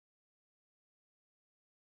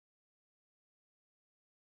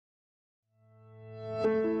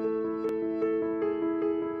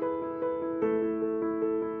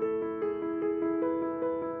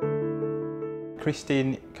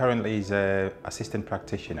Christine currently is an assistant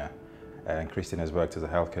practitioner, and Christine has worked as a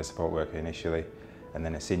healthcare support worker initially and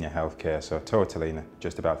then a senior healthcare, so totally in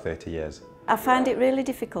just about 30 years. I find it really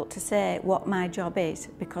difficult to say what my job is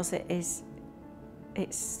because it's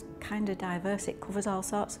kind of diverse. It covers all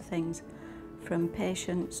sorts of things, from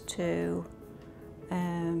patients to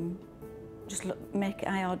I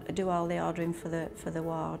do all the ordering for the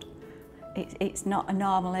ward. It's not a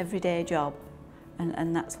normal everyday job,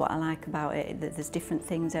 and that's what I like about it. That there's different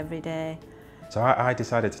things every day. So I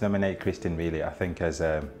decided to nominate Christine, really, I think, as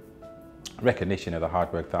a recognition of the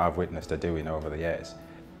hard work that I've witnessed her doing over the years.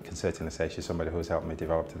 I can certainly say she's somebody who's helped me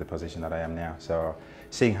develop to the position that I am now. So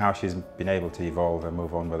seeing how she's been able to evolve and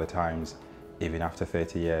move on with the times, even after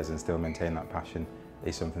 30 years, and still maintain that passion,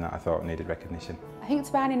 is something that I thought needed recognition. I think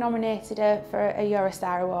Tabani nominated her for a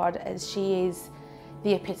Eurostar award, as she is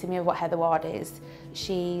the epitome of what Heather Ward is.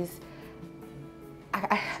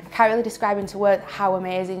 I can't really describe into words how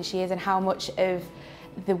amazing she is and how much of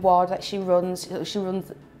the ward that she runs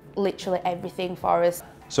literally everything for us.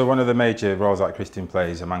 So one of the major roles that Christine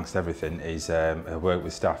plays amongst everything is her work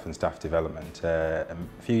with staff and staff development. A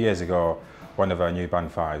few years ago, one of our new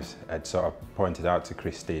Band 5s had sort of pointed out to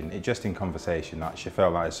Christine, just in conversation, that she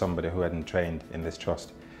felt like as somebody who hadn't trained in this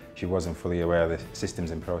trust, she wasn't fully aware of the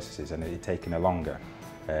systems and processes, and it had taken her longer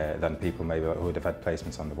than people maybe who would have had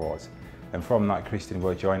placements on the wards. And from that, Christine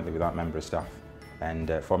worked jointly with that member of staff and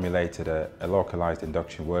formulated a localised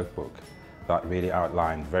induction workbook that really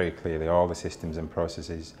outlined very clearly all the systems and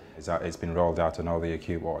processes. It's been rolled out on all the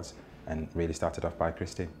acute wards and really started off by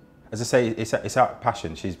Christine. As I say, it's our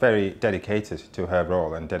passion. She's very dedicated to her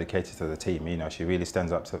role and dedicated to the team. You know, she really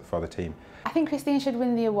stands up for the team. I think Christine should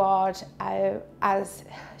win the award, as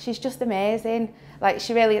she's just amazing. Like,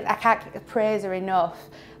 she really, I can't praise her enough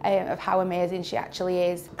of how amazing she actually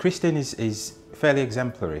is. Christine is fairly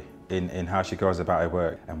exemplary in how she goes about her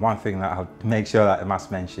work. And one thing that I'll make sure that I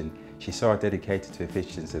must mention, she's so dedicated to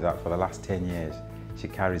efficiency that for the last 10 years, she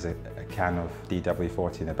carries a can of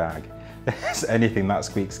DW40 in a bag. So anything that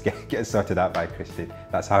squeaks gets sorted out by Christine.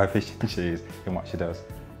 That's how efficient she is in what she does.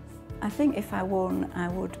 I think if I won, I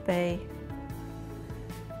would be,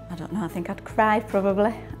 I don't know, I think I'd cry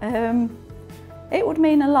probably. It would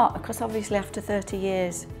mean a lot, because obviously after 30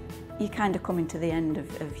 years, you're kind of coming to the end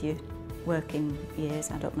of your working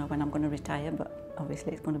years. I don't know when I'm going to retire, but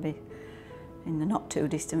obviously it's going to be in the not too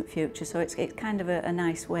distant future. So it's kind of a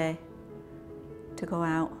nice way to go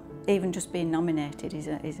out. Even just being nominated is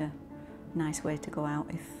a nice way to go out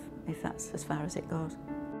if that's as far as it goes.